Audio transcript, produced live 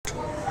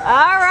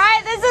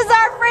Alright, this is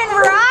our friend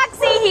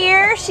Roxie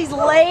here. She's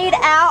laid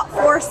out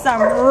for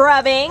some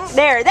rubbing.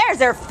 There's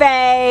her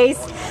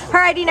face. Her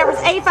ID number is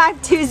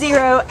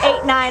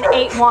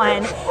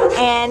A5208981.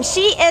 And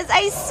she is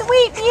a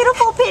sweet,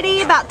 beautiful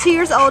pitty, about 2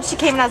 years old. She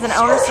came in as an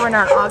owner surrender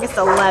on August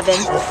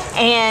 11th.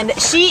 And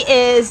she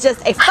is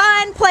just a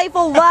fun,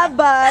 playful love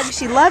bug.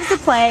 She loves to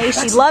play.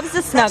 She loves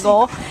to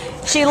snuggle.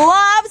 She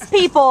loves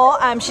people.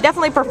 She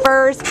definitely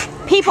prefers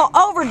people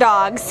over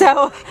dogs,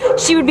 so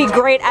she would be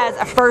great as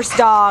a first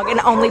dog, an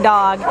only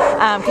dog,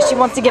 because she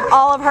wants to give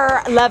all of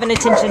her love and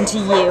attention to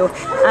you.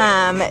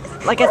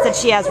 Like I said,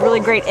 she has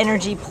really great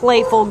energy,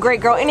 playful, great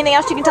girl. Anything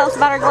else you can tell us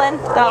about her, Glenn,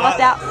 that I left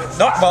out?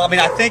 No, well, I mean,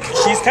 I think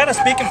she's kind of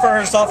speaking for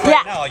herself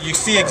right now. You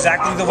see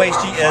exactly the way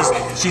she is.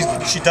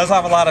 She does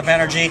have a lot of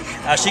energy.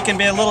 She can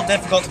be a little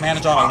difficult to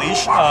manage on a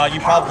leash. You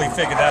probably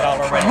figured that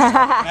out already.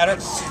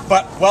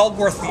 But well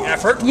worth the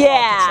effort to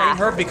train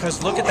her,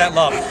 because look at that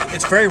love.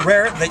 It's very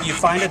rare that you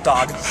find a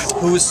dog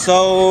who is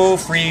so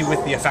free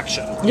with the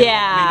affection. I mean,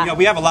 you know,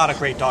 we have a lot of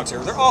great dogs here.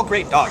 They're all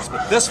great dogs,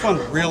 but this one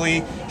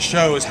really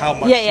shows how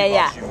much she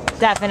loves you.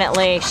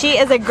 Definitely. She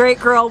is a great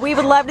girl. We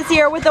would love to see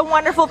her with a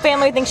wonderful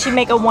family. We think she'd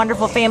make a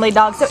wonderful family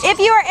dog. So if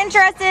you are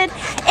interested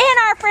in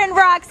our friend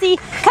Roxie,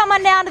 come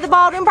on down to the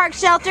Baldwin Park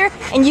shelter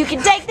and you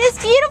can take this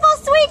beautiful,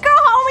 sweet girl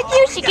home with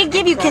you. She can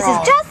give you kisses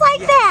just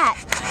like that.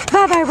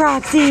 Bye-bye,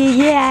 Roxie.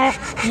 Yeah,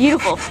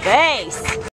 beautiful face.